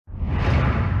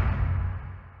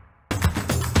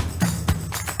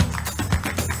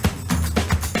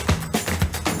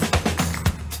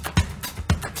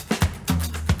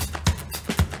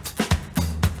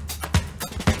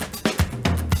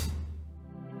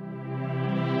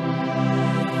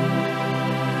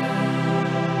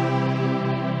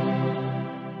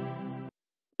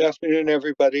Good afternoon,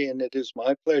 everybody, and it is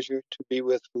my pleasure to be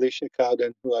with Felicia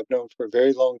Cowden, who I've known for a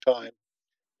very long time,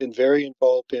 been very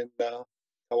involved in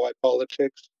Kauai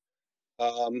politics,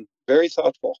 very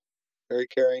thoughtful, very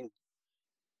caring,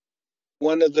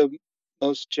 one of the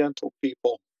most gentle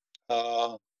people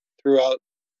uh, throughout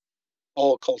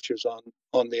all cultures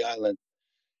on the island.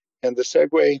 And the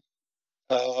segue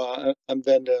I'm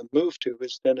then to move to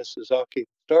is Dennis Esaki,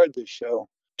 started this show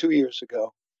 2 years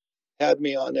ago, had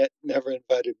me on it, never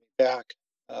invited me back.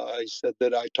 He said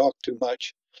that I talk too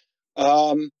much.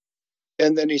 Um,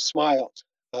 and then he smiled,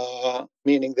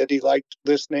 meaning that he liked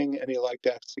listening and he liked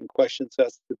asking questions.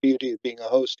 That's the beauty of being a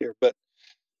host here. But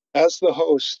as the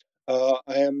host, I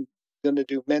am going to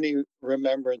do many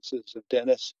remembrances of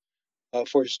Dennis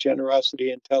for his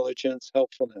generosity, intelligence,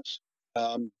 helpfulness,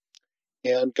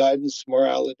 and guidance,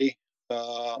 morality.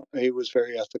 He was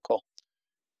very ethical.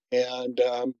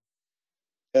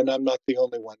 And I'm not the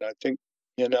only one. I think,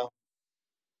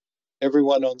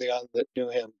 everyone on the island that knew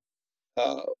him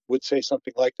would say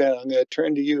something like that. I'm going to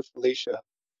turn to you, Felicia,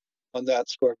 on that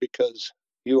score because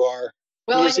you are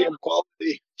museum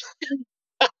quality.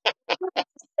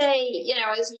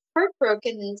 I was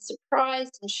heartbroken and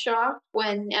surprised and shocked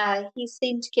when he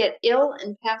seemed to get ill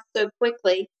and pass so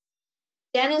quickly.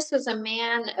 Dennis was a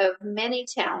man of many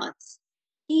talents.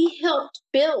 He helped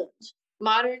build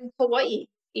modern Kauai.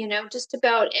 Just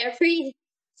about every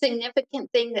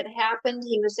significant thing that happened,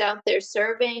 he was out there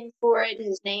serving for it.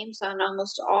 His name's on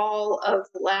almost all of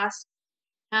the last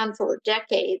handful of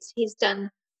decades. He's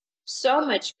done so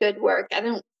much good work. I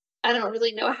don't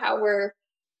really know how we're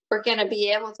going to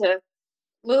be able to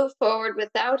move forward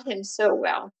without him so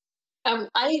well.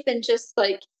 I even just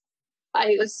I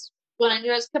was when I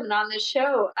knew I was coming on this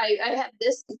show, I had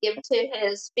this to give to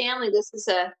his family. This is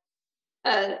a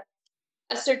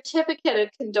certificate of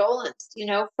condolence,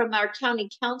 from our county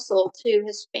council to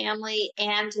his family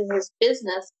and to his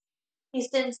business. He's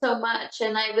done so much,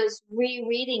 and I was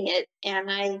rereading it,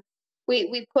 and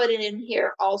we put it in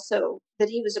here also that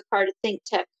he was a part of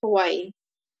ThinkTech Hawaii.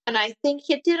 And I think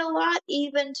he did a lot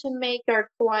even to make our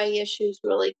Kauai issues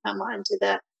really come onto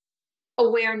the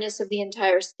awareness of the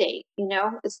entire state.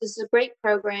 This is a great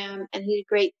program and he did a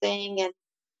great thing. And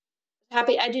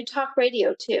happy I do talk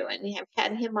radio too, and I've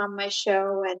had him on my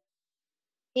show, and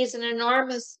he's an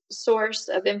enormous source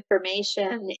of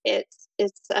information. It's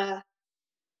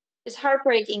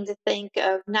heartbreaking to think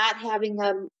of not having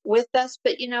him with us,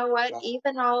 but you know what? Wow.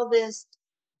 Even all this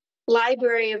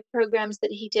library of programs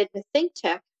that he did with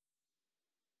ThinkTech,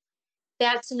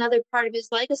 that's another part of his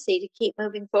legacy to keep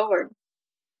moving forward.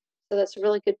 So that's a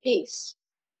really good piece.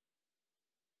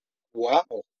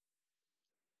 Wow.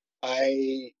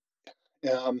 I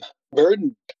am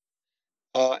burdened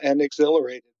and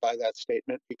exhilarated by that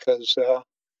statement because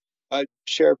I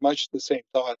share much the same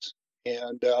thoughts.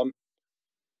 And the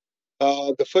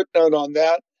footnote on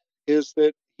that is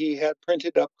that he had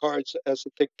printed up cards as a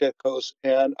ThinkTech host,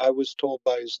 and I was told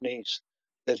by his niece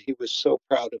that he was so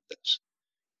proud of this.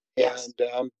 Yes.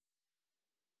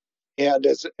 And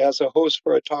as a host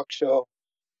for a talk show,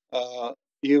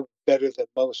 you better than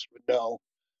most would know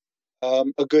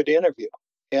a good interview,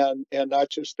 and not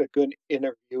just a good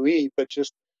interviewee, but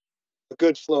just a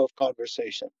good flow of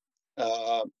conversation.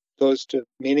 Goes to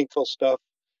meaningful stuff,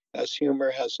 has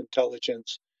humor, has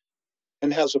intelligence,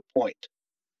 and has a point.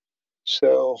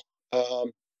 So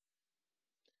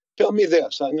tell me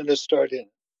this. I'm going to start in.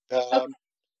 Okay.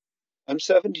 I'm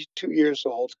 72 years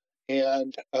old,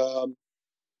 and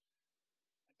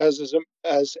as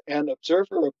an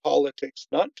observer of politics,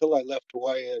 not until I left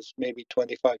Hawaii as maybe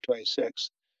 25, 26.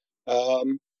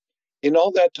 In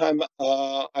all that time,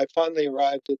 I finally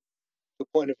arrived at the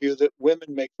point of view that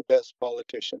women make the best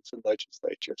politicians and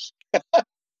legislatures.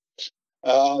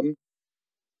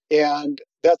 And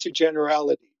that's a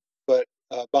generality, but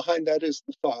behind that is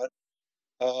the thought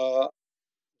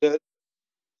that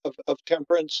of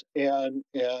temperance and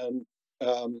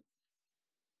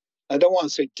I don't want to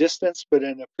say distance, but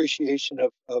an appreciation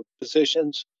of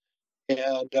positions,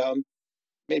 and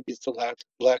maybe it's the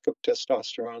lack of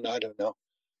testosterone. I don't know.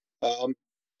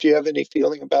 Do you have any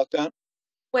feeling about that?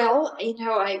 Well,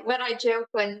 when I joke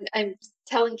when I'm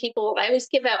telling people, I always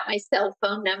give out my cell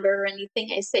phone number or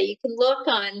anything I say. You can look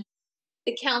on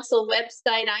the council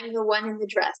website. I'm the one in the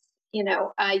dress.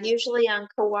 Usually on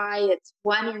Kauai, it's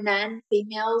one or none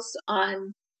females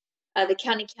on the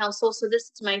county council. So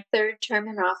this is my third term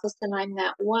in office, and I'm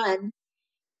that one.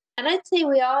 And I'd say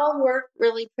we all work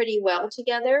really pretty well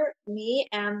together, me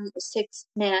and 6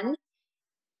 men.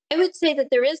 I would say that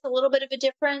there is a little bit of a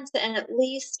difference, and at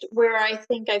least where I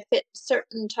think I fit a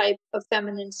certain type of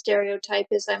feminine stereotype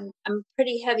is I'm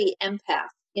pretty heavy empath.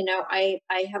 You know, I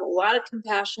have a lot of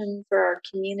compassion for our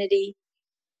community.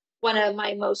 One of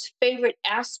my most favorite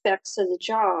aspects of the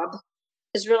job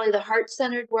is really the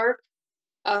heart-centered work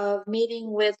of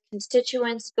meeting with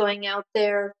constituents, going out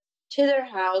there to their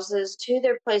houses, to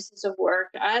their places of work.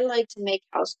 I like to make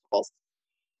house calls,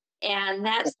 and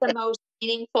that's the most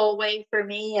meaningful way for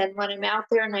me. And when I'm out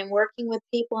there and I'm working with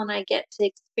people and I get to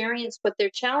experience what their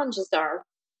challenges are,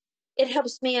 it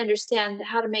helps me understand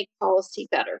how to make policy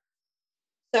better.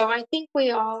 So I think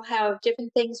we all have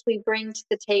different things we bring to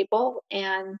the table,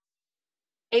 and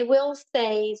I will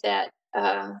say that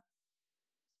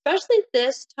especially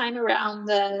this time around,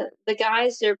 the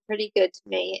guys are pretty good to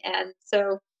me, and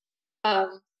so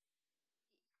um,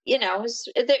 you know,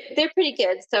 they're pretty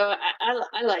good. So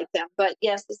I like them, but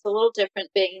yes, it's a little different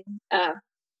being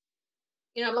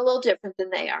you know, I'm a little different than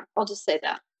they are. I'll just say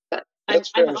that. But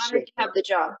That's I'm fair to honored say. to have the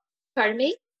job. Pardon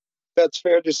me? That's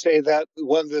fair to say that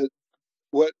one of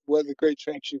the great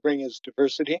strengths you bring is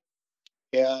diversity,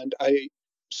 and I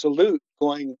salute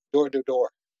going door to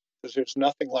door because there's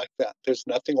nothing like that. There's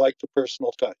nothing like the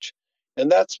personal touch,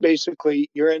 and that's basically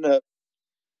you're in a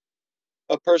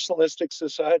personalistic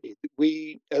society.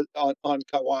 We on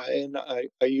Kauai, and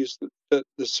I use the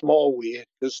small we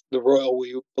because the royal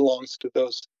we belongs to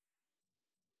those.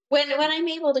 When I'm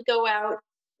able to go out,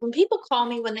 when people call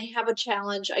me when they have a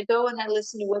challenge, I go and I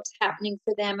listen to what's happening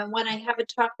for them. And when I have a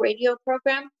talk radio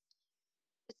program,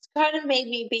 it's kind of made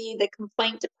me be the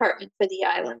complaint department for the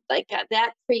island. Like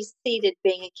that preceded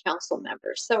being a council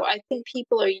member. So I think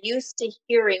people are used to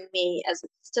hearing me as a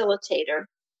facilitator.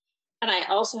 And I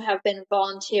also have been a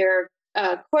volunteer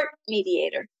court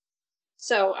mediator.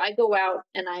 So I go out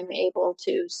and I'm able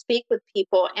to speak with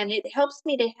people, and it helps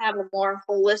me to have a more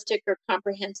holistic or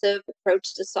comprehensive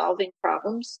approach to solving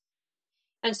problems.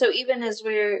 And so, even as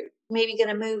we're maybe going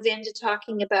to move into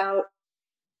talking about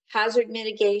hazard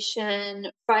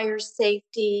mitigation, fire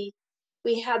safety,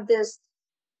 we had this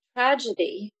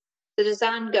tragedy that is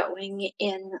ongoing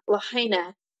in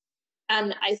Lahaina.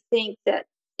 And I think that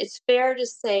it's fair to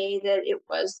say that it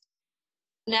was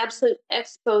an absolute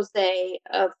expose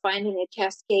of finding a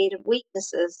cascade of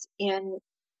weaknesses in,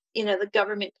 you know, the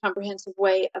government comprehensive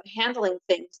way of handling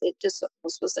things. It just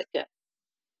almost was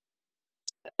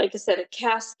like I said, a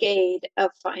cascade of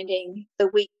finding the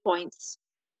weak points.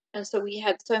 And so we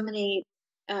had so many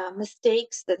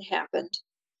mistakes that happened.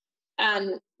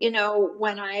 And, you know,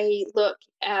 when I look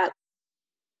at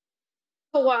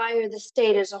Hawaii or the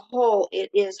state as a whole, it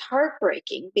is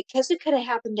heartbreaking because it could have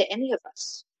happened to any of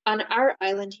us. On our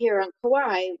island here on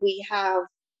Kauai, we have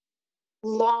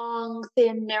long,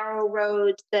 thin, narrow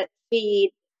roads that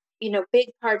feed, you know, big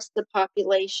parts of the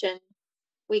population.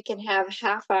 We can have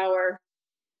half-hour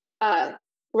uh,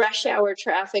 rush hour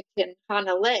traffic in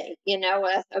Hanalei, you know,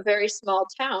 a very small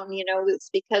town. You know, it's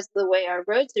because of the way our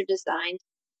roads are designed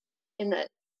in the,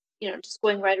 you know, just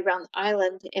going right around the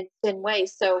island in thin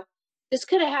ways. So this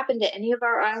could have happened to any of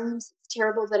our islands. It's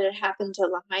terrible that it happened to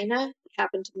Lahaina, it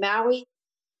happened to Maui.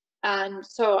 And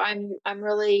so I'm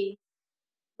really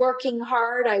working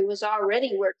hard. I was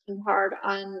already working hard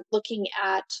on looking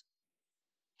at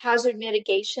hazard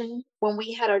mitigation. When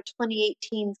we had our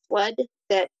 2018 flood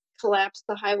that collapsed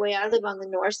the highway, I live on the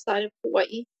north side of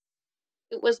Hawaii.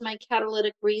 It was my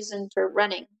catalytic reason for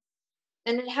running.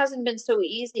 And it hasn't been so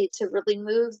easy to really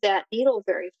move that needle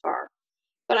very far.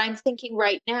 But I'm thinking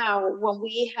right now, when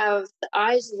we have the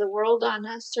eyes of the world on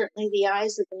us, certainly the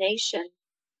eyes of the nation,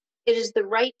 it is the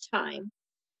right time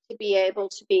to be able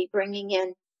to be bringing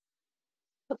in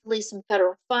hopefully some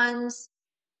federal funds,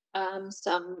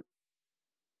 some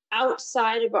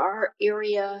outside of our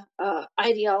area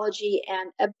ideology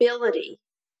and ability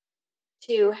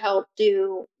to help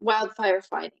do wildfire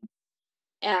fighting.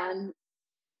 And,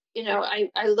 you know,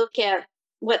 I look at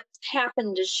what's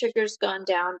happened as sugar's gone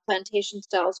down, plantation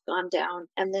style's gone down,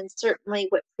 and then certainly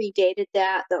what predated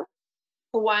that, the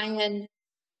Hawaiian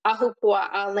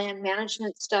Ahupua'a land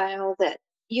management style that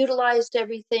utilized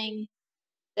everything,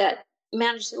 that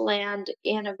managed the land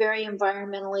in a very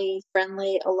environmentally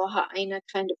friendly aloha aina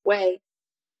kind of way.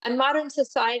 And modern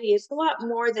society is a lot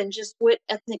more than just what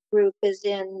ethnic group is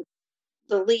in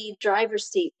the lead driver's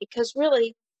seat, because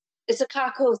really it's a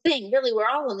kako thing. Really, we're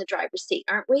all in the driver's seat,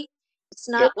 aren't we? It's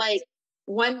Yep. not like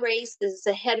one race is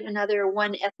ahead of another,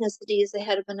 one ethnicity is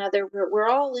ahead of another. We're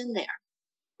all in there.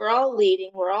 We're all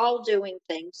leading, we're all doing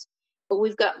things. But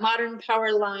we've got modern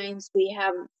power lines, we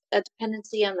have a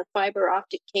dependency on the fiber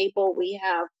optic cable, we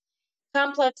have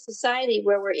complex society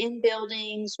where we're in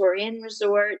buildings, we're in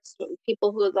resorts,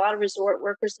 people who a lot of resort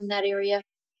workers in that area.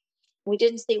 We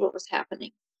didn't see what was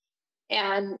happening.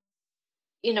 And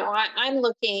I'm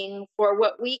looking for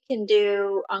what we can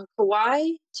do on Kauai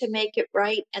to make it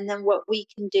right, and then what we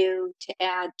can do to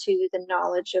add to the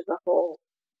knowledge of the whole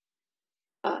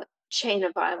chain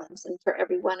of islands and for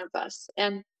every one of us.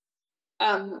 And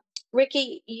um,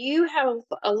 Ricky, you have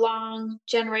a long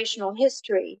generational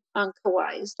history on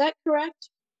Kauai. Is that correct?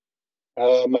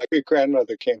 My great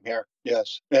grandmother came here,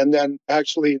 yes. And then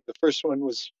actually, the first one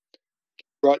was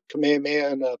brought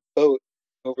Kamehameha in a boat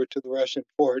over to the Russian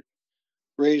fort,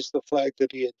 raised the flag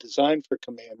that he had designed for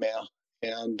Kamehameha,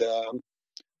 and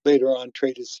later on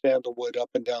traded sandalwood up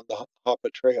and down the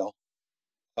Hapa Trail.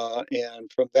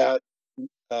 And from that,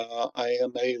 I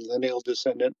am a lineal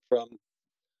descendant from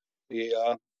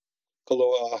the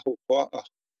Kaloa.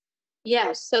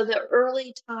 Yes. So the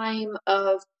early time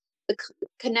of the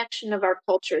connection of our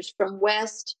cultures from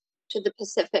west to the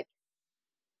Pacific.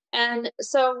 And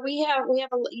so you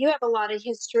have a lot of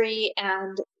history,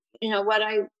 and what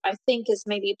I think is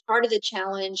maybe part of the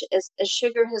challenge is as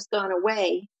sugar has gone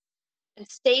away and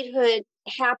statehood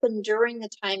happened during the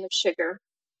time of sugar,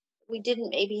 we didn't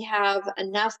maybe have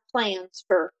enough plans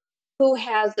for who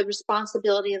has the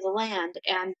responsibility of the land.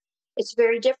 And it's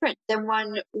very different than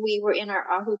when we were in our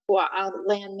Ahupua'a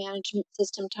land management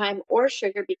system time or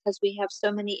sugar, because we have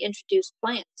so many introduced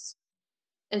plants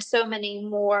and so many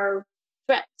more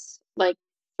threats, like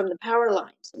from the power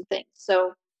lines and things.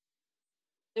 So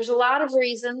there's a lot of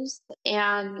reasons,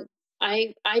 and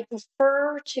I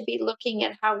prefer to be looking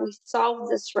at how we solve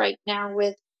this right now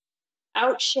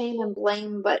without shame and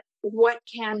blame, but what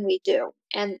can we do?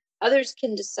 And others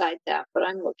can decide that, but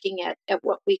I'm looking at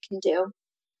what we can do.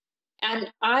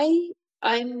 And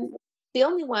I'm the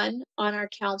only one on our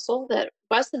council that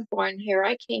wasn't born here.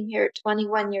 I came here at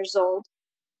 21 years old,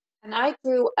 and I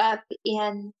grew up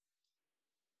in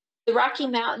the Rocky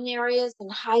Mountain areas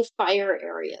and high fire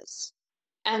areas.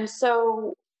 And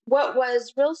so, what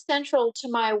was real central to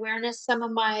my awareness, some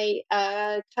of my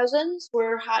cousins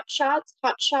were hot shots.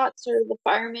 Hot shots are the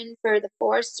firemen for the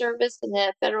Forest Service and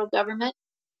the federal government.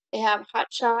 They have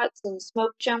hot shots and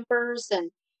smoke jumpers,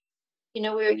 and we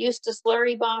were used to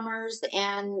slurry bombers.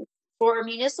 And for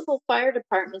municipal fire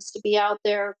departments to be out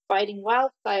there fighting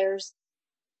wildfires,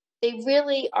 they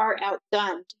really are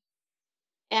outgunned.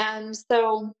 And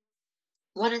so,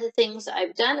 one of the things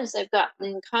I've done is I've gotten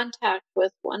in contact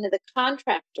with one of the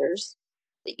contractors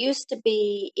that used to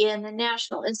be in the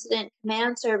National Incident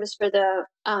Command Service for the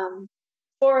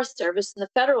Forest Service and the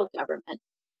federal government,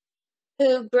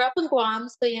 who grew up in Guam,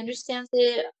 so he understands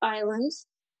the islands,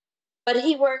 but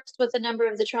he works with a number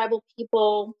of the tribal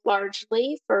people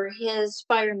largely for his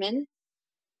firemen,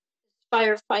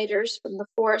 firefighters from the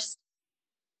forest.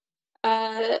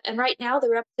 And right now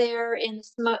they're up there in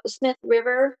Smith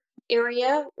River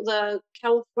area, the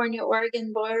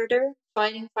California-Oregon border,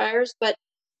 fighting fires. But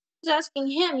I was asking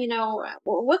him,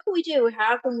 what can we do?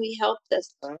 How can we help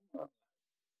this?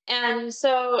 And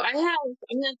so on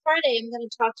Friday, I'm going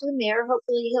to talk to the mayor.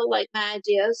 Hopefully he'll like my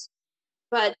ideas.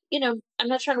 But, I'm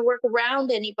not trying to work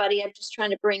around anybody. I'm just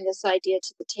trying to bring this idea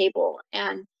to the table.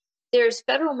 And there's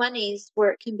federal monies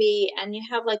where it can be, and you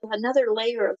have like another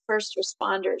layer of first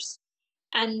responders.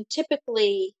 And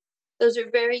typically, those are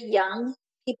very young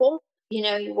people.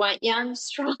 You want young,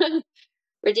 strong,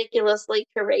 ridiculously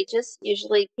courageous.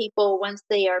 Usually, people, once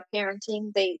they are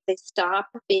parenting, they stop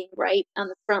being right on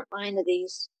the front line of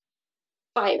these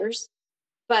fires.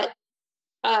 But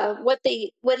what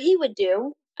he would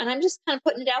do, and I'm just kind of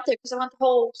putting it out there because I want the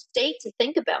whole state to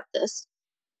think about this.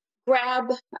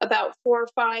 Grab about 4 or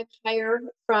 5 hire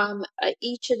from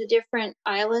each of the different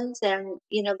islands, and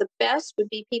the best would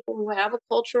be people who have a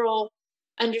cultural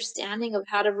understanding of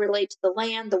how to relate to the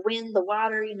land, the wind, the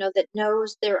water, that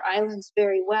knows their islands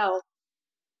very well.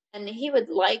 And he would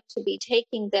like to be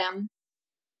taking them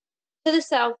to the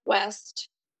Southwest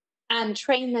and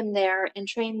train them there and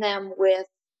train them with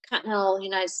continental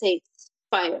United States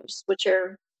fires, which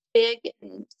are big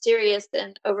and serious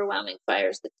and overwhelming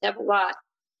fires that have a lot.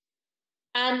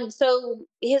 And so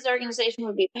his organization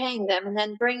would be paying them and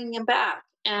then bringing them back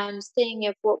and seeing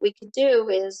if what we could do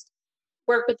is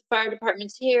work with the fire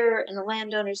departments here and the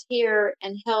landowners here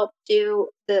and help do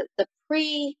the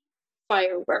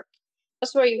pre-fire work.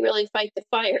 That's where you really fight the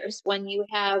fires, when you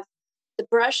have the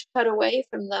brush cut away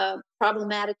from the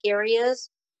problematic areas,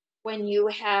 when you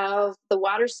have the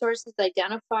water sources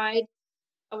identified.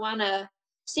 I want to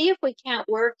see if we can't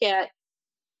work at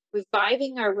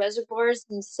reviving our reservoirs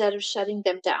instead of shutting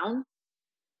them down,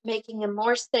 making them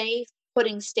more safe,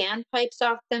 putting standpipes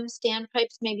off them.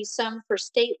 Standpipes, maybe some for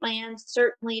state lands,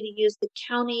 certainly to use the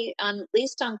county. At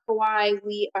least on Kauai,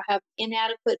 we have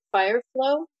inadequate fire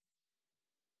flow.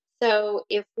 So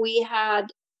if we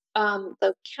had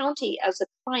the county as a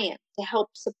client to help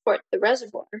support the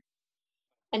reservoir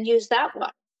and use that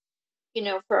water.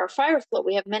 For our fire flow,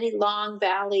 we have many long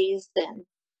valleys and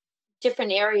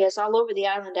different areas all over the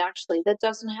island, actually, that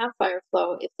doesn't have fire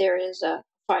flow if there is a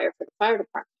fire for the fire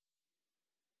department.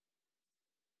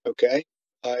 Okay,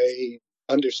 I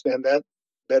understand that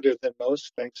better than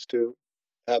most, thanks to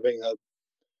having a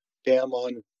dam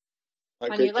on my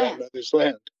great-grandmother's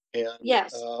land. And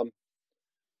yes,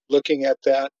 looking at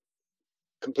that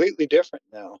completely different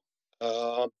now,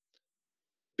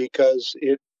 because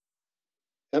it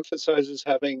emphasizes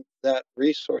having that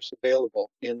resource available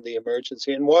in the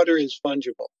emergency. And water is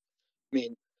fungible. I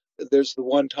mean, there's the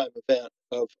one-time event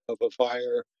of a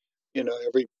fire,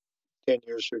 every 10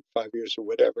 years or 5 years or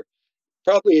whatever.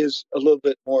 Probably is a little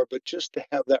bit more, but just to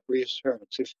have that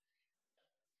reassurance.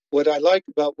 What I like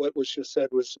about what was just said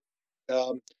was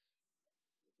um,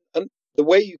 the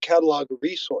way you catalog a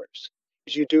resource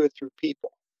is you do it through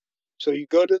people. So you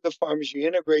go to the farmers, you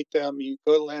integrate them, you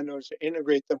go to landowners,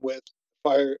 integrate them with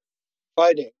fire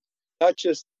fighting, not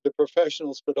just the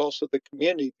professionals, but also the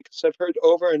community. Because I've heard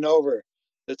over and over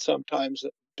that sometimes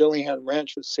Dillingham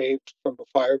Ranch was saved from a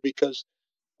fire because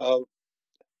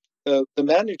the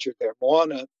manager there,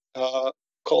 Moana,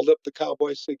 called up the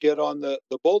cowboys to get on the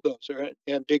bulldozer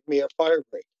and dig me a fire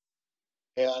break.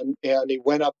 And he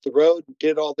went up the road and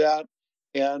did all that.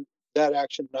 And that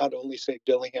action not only saved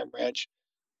Dillingham Ranch.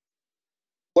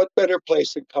 What better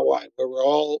place than Kauai,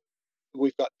 where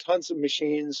we've got tons of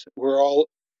machines, we're all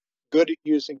good at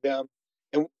using them.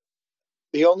 And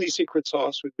the only secret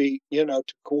sauce would be, to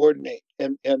coordinate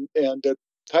and to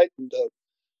tighten the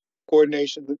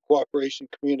coordination, the cooperation,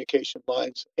 communication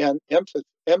lines, and empathy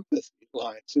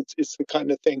lines. It's the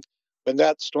kind of thing when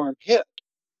that storm hit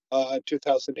in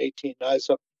 2018, I was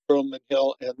up Perlman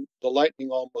Hill and the lightning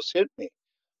almost hit me.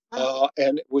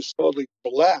 And it was totally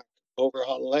black over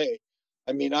Honolulu.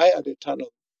 I mean, I had a ton of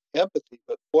empathy,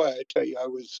 but boy, I tell you,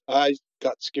 I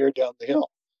got scared down the hill.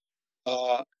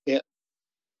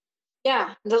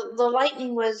 Yeah, the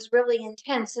lightning was really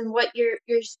intense, and what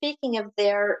you're speaking of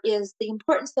there is the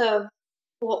importance of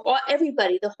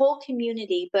everybody, the whole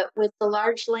community, but with the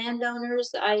large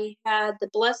landowners. I had the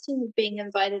blessing of being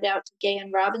invited out to Gay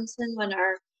and Robinson when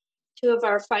two of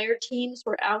our fire teams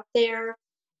were out there.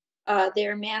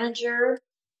 Their manager,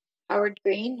 Howard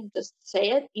Green, just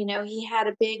say it, he had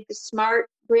a big smart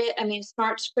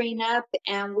screen up,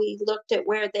 and we looked at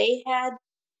where they had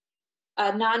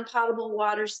non-potable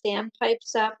water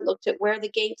standpipes up, looked at where the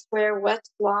gates were, what's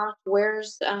blocked,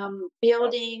 where's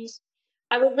buildings.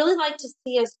 I would really like to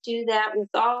see us do that with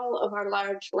all of our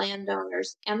large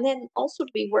landowners, and then also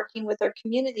to be working with our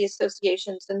community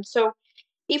associations. And so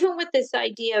even with this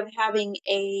idea of having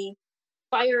a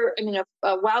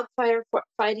wildfire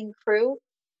fighting crew,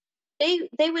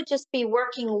 they would just be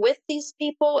working with these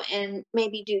people and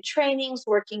maybe do trainings,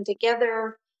 working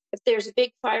together. If there's a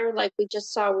big fire like we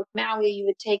just saw with Maui, you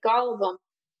would take all of them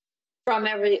from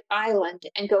every island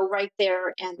and go right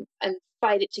there and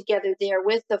fight it together there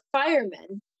with the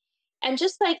firemen. And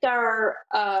just like our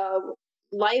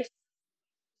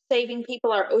life-saving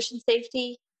people, our ocean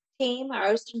safety team, our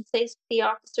ocean safety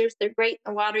officers, they're great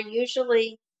in the water.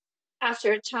 Usually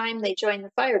after a time, they join the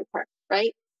fire department,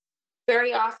 right?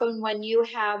 Very often when you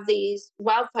have these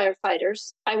wildfire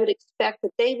fighters, I would expect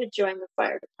that they would join the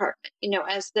fire department.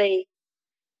 As they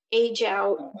age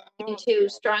out into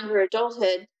stronger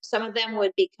adulthood, some of them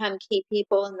would become key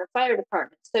people in the fire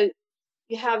department. So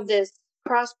you have this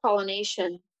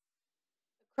cross-pollination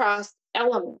across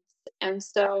elements. And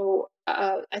so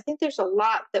I think there's a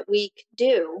lot that we could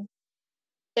do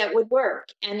that would work.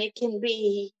 And it can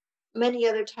be many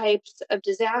other types of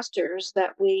disasters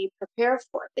that we prepare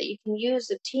for, that you can use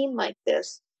a team like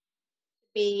this to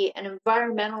be an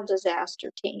environmental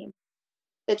disaster team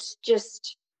that's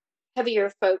just heavier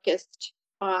focused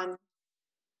on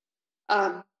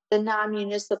the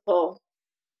non-municipal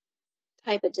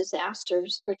type of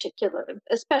disasters, particularly,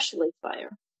 especially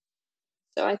fire.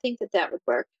 So I think that would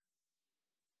work.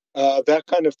 That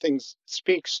kind of thing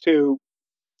speaks to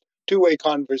two-way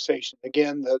conversation.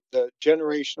 Again, the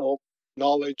generational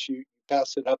knowledge, you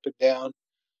pass it up and down.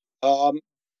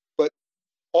 But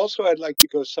also, I'd like to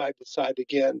go side to side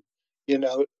again,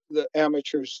 the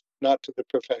amateurs, not to the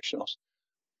professionals.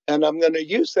 And I'm going to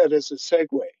use that as a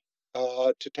segue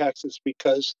to taxes,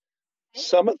 because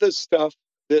some of the stuff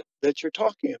that you're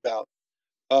talking about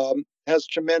has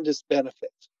tremendous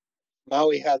benefits.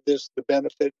 Maui had the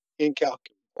benefit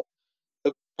incalculable.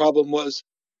 The problem was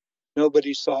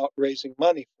nobody saw raising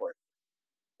money for it.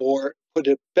 Or put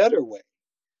it a better way,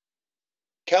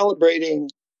 calibrating,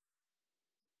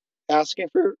 asking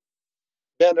for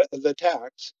the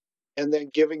tax and then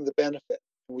giving the benefit.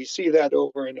 We see that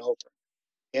over and over.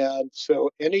 And so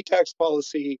any tax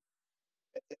policy,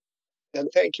 and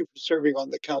thank you for serving on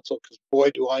the council, because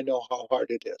boy, do I know how hard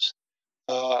it is.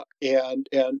 So I'm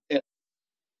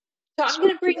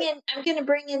going to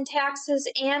bring in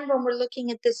taxes, and when we're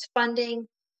looking at this funding,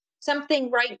 something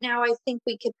right now, I think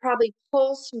we could probably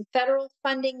pull some federal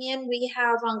funding in. We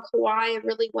have on Kauai a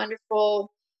really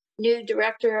wonderful new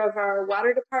director of our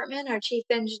water department, our chief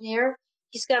engineer.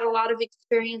 He's got a lot of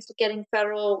experience at getting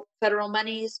federal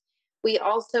monies. We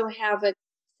also have a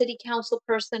city council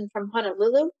person from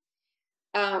Honolulu.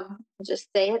 I'll just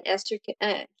say it, Esther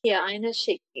Kiaina.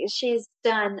 She's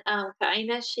done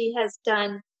Kaina. She has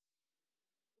done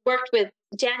worked with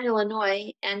Daniel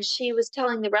Illinois, and she was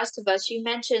telling the rest of us, you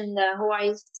mentioned the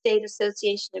Hawaii State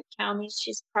Association of Counties.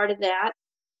 She's part of that.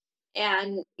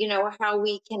 And, you know, how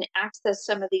we can access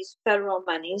some of these federal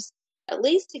monies, at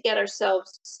least to get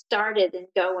ourselves started and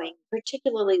going,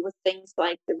 particularly with things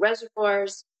like the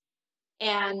reservoirs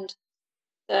and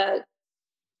the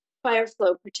fire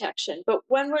flow protection. But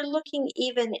when we're looking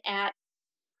even at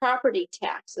property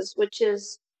taxes, which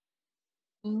is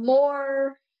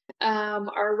more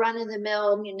our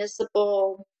run-of-the-mill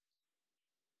municipal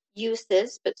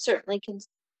uses, but certainly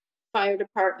fire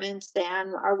departments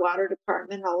and our water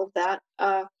department, all of that.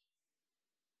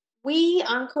 We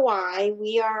on Kauai,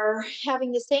 we are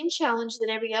having the same challenge that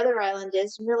every other island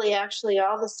is, and really actually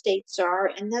all the states are,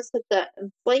 and that's that the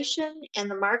inflation and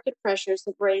the market pressures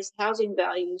have raised housing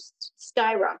values,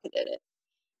 skyrocketed it.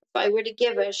 If I were to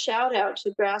give a shout out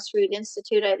to Grassroots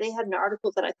Institute, they had an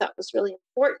article that I thought was really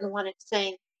important when it's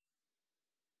saying,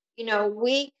 you know,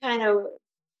 we kind of,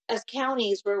 as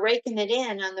counties, we're raking it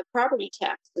in on the property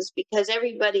taxes because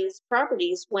everybody's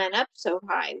properties went up so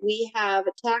high. We have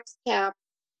a tax cap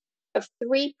of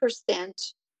 3%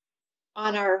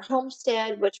 on our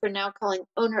homestead, which we're now calling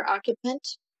owner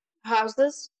occupant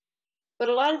houses. But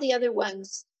a lot of the other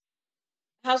ones,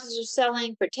 houses are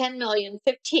selling for 10 million,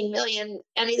 15 million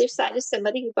on either side of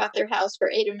somebody who bought their house for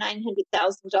 $800,000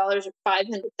 or $900,000 or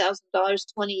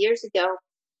 $500,000 20 years ago.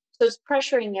 So it's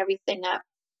pressuring everything up.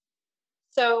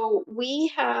 So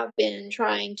we have been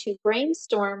trying to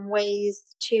brainstorm ways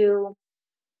to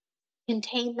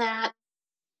contain that.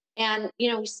 And, you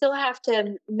know, we still have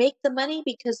to make the money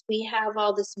because we have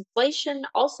all this inflation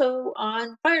also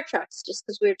on fire trucks, just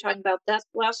because we were talking about that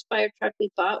last fire truck we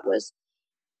bought was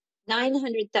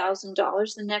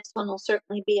 $900,000. The next one will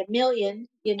certainly be $1 million.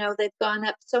 You know, they've gone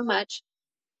up so much.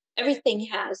 Everything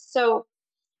has. So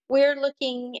we're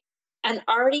looking and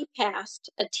already passed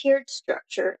a tiered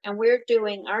structure, and we're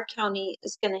doing, our county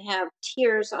is going to have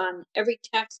tiers on every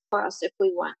tax class if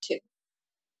we want to.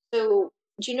 So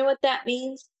do you know what that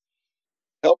means?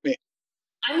 Help me.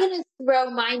 I'm going to throw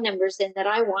my numbers in that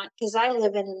I want because I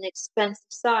live in an expensive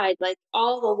side. Like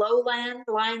all the lowland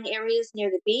lying areas near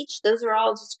the beach, those are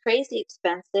all just crazy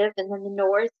expensive. And then the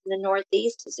north and the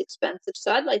northeast is expensive.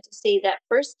 So I'd like to see that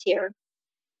first tier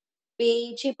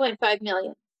be 2.5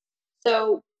 million.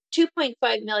 So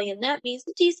 2.5 million, that means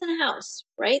a decent house,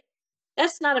 right?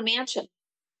 That's not a mansion.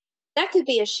 That could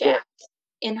be a shack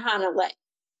in Honolulu.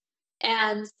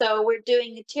 And so we're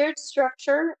doing a tiered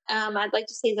structure. I'd like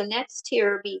to see the next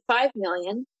tier be 5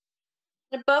 million.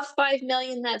 And above 5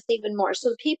 million, that's even more.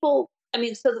 So people,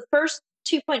 so the first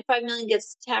 2.5 million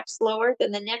gets taxed lower,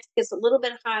 then the next gets a little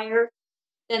bit higher,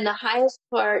 then the highest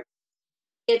part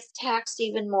gets taxed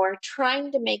even more,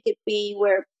 trying to make it be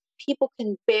where people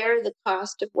can bear the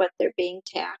cost of what they're being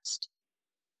taxed.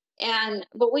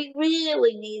 But we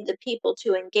really need the people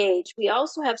to engage. We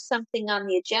also have something on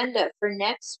the agenda for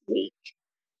next week,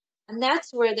 and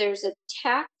that's where there's a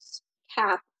tax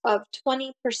cap of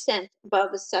 20%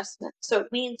 above assessment. So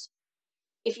it means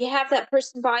if you have that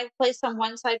person buy a place on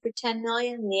one side for 10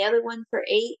 million and the other one for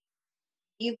 8,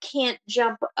 you can't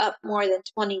jump up more than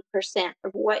 20%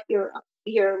 of what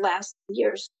your last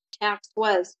year's tax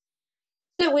was.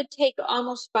 So it would take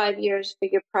almost 5 years for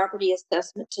your property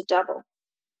assessment to double.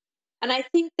 And I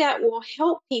think that will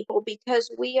help people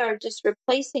because we are just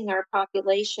replacing our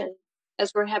population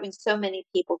as we're having so many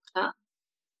people come.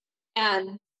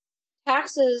 And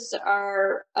taxes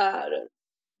are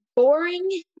boring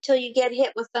until you get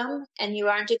hit with them and you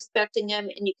aren't expecting them,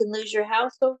 and you can lose your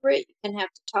house over it. You can have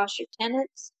to toss your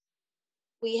tenants.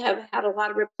 We have had a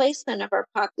lot of replacement of our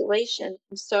population,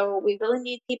 and so we really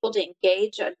need people to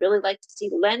engage. I'd really like to see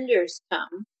lenders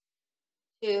come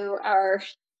to our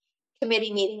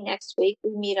committee meeting next week.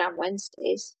 We meet on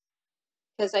Wednesdays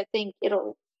because I think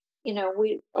it'll,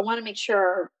 I want to make sure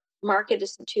our market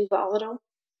isn't too volatile.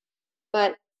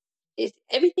 But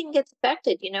everything gets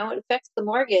affected. You know, it affects the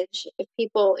mortgage. If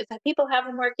people have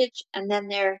a mortgage and then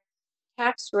their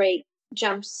tax rate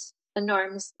jumps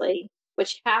enormously,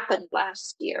 which happened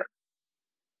last year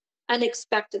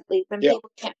unexpectedly when Yeah.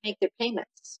 people can't make their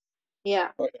payments.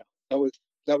 Yeah. Oh, yeah.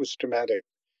 That was dramatic.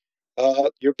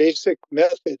 Your basic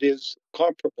method is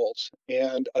comparables,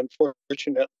 and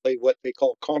unfortunately, what they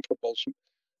call comparables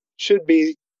should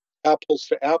be apples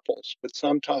to apples, but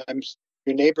sometimes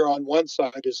your neighbor on one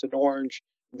side is an orange,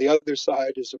 and the other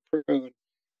side is a prune,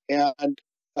 and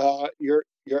your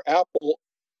apple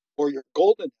or your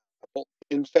golden apple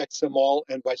infects them all,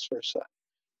 and vice versa.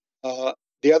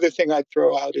 The other thing I'd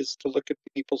throw out is to look at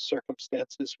people's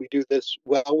circumstances. We do this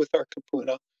well with our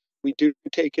kapuna. We do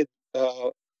take it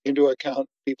into account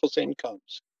people's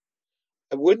incomes.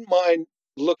 I wouldn't mind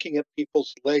looking at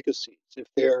people's legacies if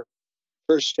they're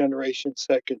first generation,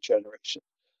 second generation.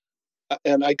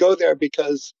 And I go there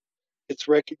because it's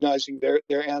recognizing their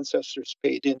ancestors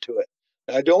paid into it.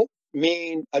 And I don't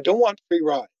want free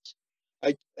rides.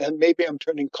 And maybe I'm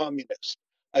turning communist.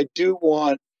 I do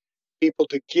want people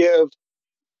to give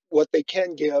what they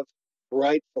can give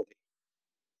rightfully.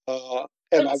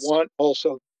 And I want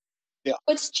also, yeah.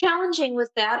 What's challenging with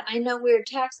that, I know we're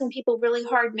taxing people really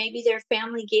hard. Maybe their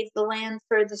family gave the land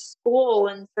for the school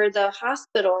and for the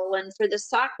hospital and for the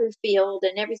soccer field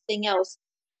and everything else.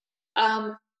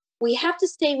 We have to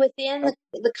stay within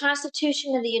the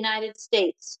Constitution of the United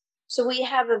States. So we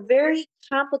have a very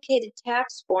complicated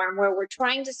tax form where we're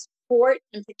trying to support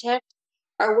and protect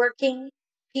our working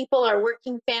people, our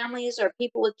working families, our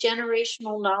people with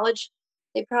generational knowledge.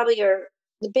 They probably are,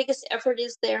 the biggest effort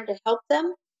is there to help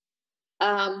them.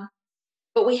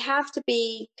 But we have to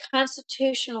be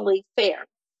constitutionally fair.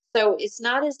 So it's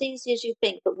not as easy as you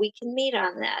think, but we can meet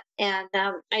on that. And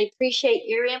I appreciate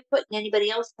your input and anybody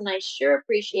else, and I sure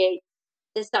appreciate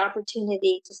this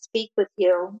opportunity to speak with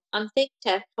you on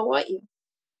ThinkTech Hawaii.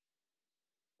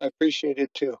 I appreciate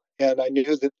it too. And I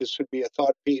knew that this would be a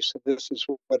thought piece, and this is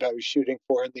what I was shooting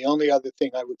for. And the only other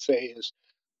thing I would say is,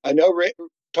 I know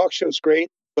talk show's great,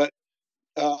 but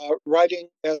writing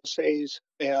essays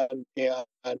and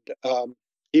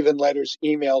even letters,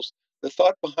 emails, the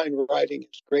thought behind writing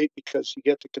is great because you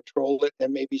get to control it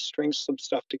and maybe string some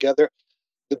stuff together.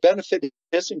 The benefit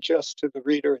isn't just to the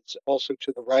reader, it's also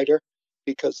to the writer,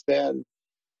 because then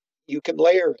you can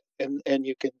layer it and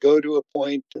you can go to a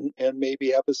point and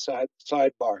maybe have a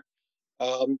sidebar.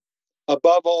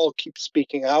 Above all, keep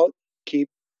speaking out, keep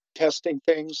testing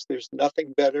things. There's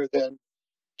nothing better than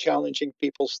challenging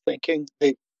people's thinking.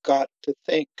 They've got to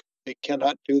think. They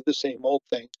cannot do the same old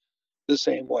thing the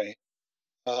same way.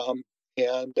 And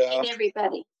we need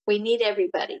everybody. We need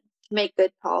everybody to make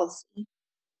good policy.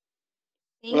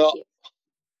 Thank you.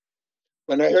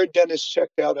 When I heard Dennis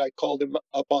checked out, I called him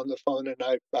up on the phone and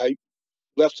I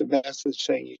left a message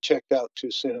saying he checked out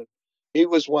too soon. He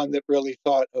was one that really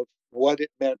thought of what it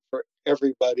meant for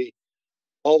everybody,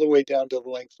 all the way down to the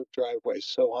length of driveways.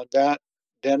 So on that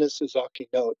Dennis Esaki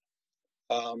note,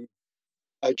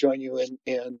 I join you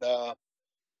in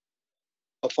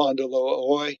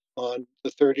Afondaloa on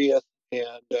the 30th,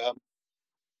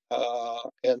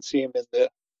 and see him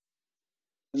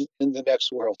in the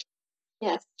next world.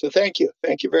 Yes. So thank you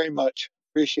very much.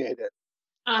 Appreciate it.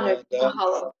 Honored.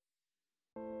 Mahalo.